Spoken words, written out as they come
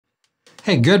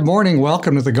Hey, good morning.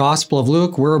 Welcome to the Gospel of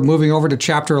Luke. We're moving over to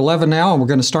chapter 11 now, and we're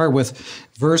going to start with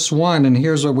verse 1. And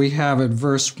here's what we have at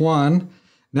verse 1.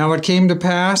 Now it came to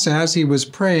pass, as he was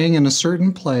praying in a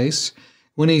certain place,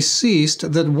 when he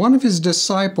ceased, that one of his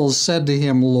disciples said to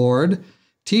him, Lord,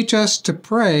 teach us to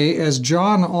pray as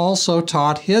John also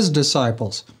taught his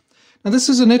disciples. Now this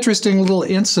is an interesting little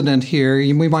incident here.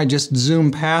 We might just zoom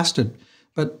past it.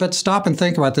 But stop and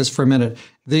think about this for a minute.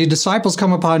 The disciples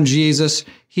come upon Jesus.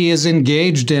 He is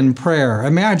engaged in prayer.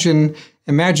 Imagine,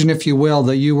 if you will,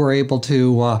 that you were able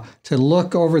to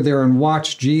look over there and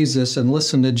watch Jesus and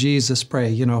listen to Jesus pray.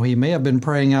 You know, he may have been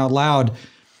praying out loud.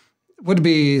 Would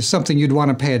be something you'd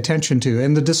want to pay attention to.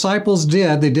 And the disciples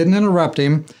did. They didn't interrupt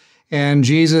him. And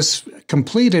Jesus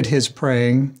completed his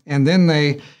praying. And then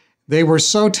they were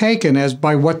so taken as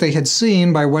by what they had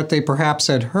seen, by what they perhaps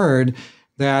had heard,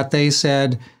 that they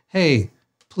said, hey,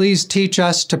 please teach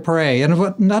us to pray. And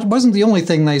that wasn't the only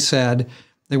thing they said.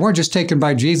 They weren't just taken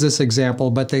by Jesus' example,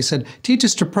 but they said, teach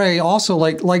us to pray also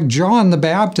like John the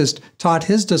Baptist taught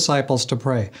his disciples to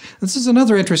pray. This is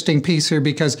another interesting piece here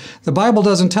because the Bible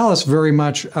doesn't tell us very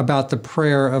much about the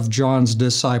prayer of John's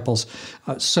disciples.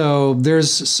 So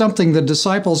there's something the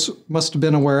disciples must have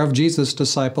been aware of, Jesus'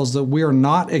 disciples, that we are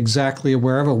not exactly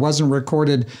aware of. It wasn't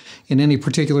recorded in any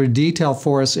particular detail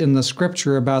for us in the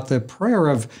scripture about the prayer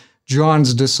of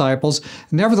John's disciples.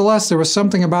 Nevertheless, there was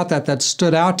something about that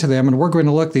stood out to them, and we're going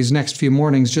to look these next few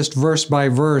mornings, just verse by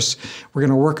verse. We're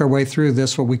going to work our way through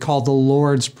this, what we call the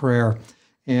Lord's Prayer,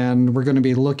 and we're going to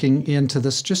be looking into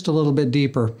this just a little bit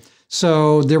deeper.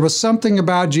 So there was something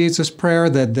about Jesus' prayer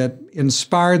that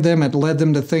inspired them. It led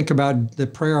them to think about the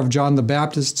prayer of John the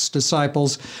Baptist's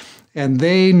disciples, and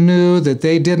they knew that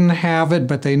they didn't have it,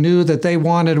 but they knew that they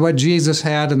wanted what Jesus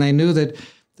had, and they knew that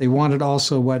they wanted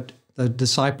also what the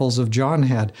disciples of John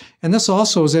had. And this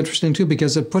also is interesting too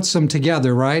because it puts them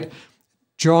together, right?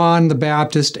 John the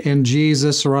Baptist and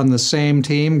Jesus are on the same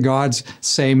team, God's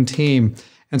same team.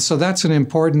 And so that's an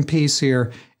important piece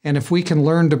here. And if we can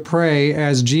learn to pray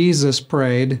as Jesus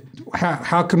prayed,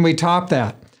 how can we top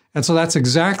that? And so that's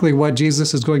exactly what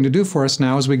Jesus is going to do for us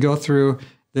now as we go through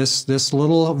this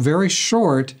little, very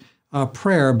short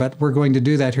prayer, but we're going to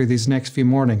do that here these next few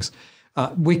mornings.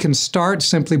 We can start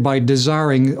simply by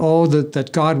desiring, that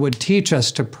God would teach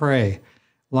us to pray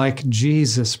like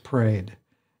Jesus prayed.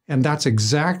 And that's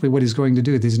exactly what he's going to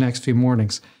do these next few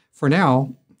mornings. For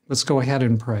now, let's go ahead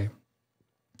and pray.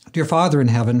 Dear Father in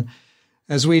heaven,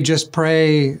 as we just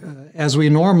pray, as we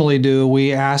normally do,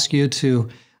 we ask you to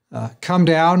come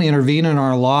down, intervene in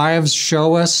our lives,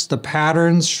 show us the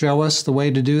patterns, show us the way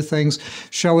to do things,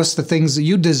 show us the things that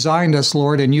you designed us,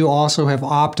 Lord, and you also have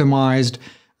optimized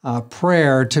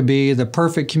prayer to be the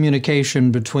perfect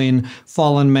communication between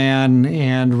fallen man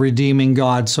and redeeming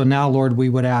God. So now, Lord, we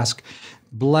would ask,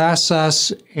 bless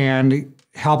us and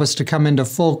help us to come into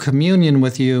full communion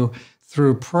with you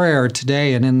through prayer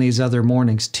today and in these other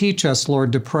mornings. Teach us,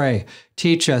 Lord, to pray.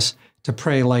 Teach us to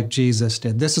pray like Jesus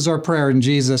did. This is our prayer in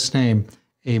Jesus' name.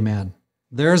 Amen.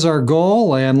 There's our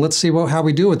goal, and let's see how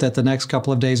we do with that the next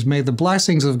couple of days. May the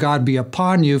blessings of God be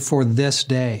upon you for this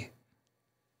day.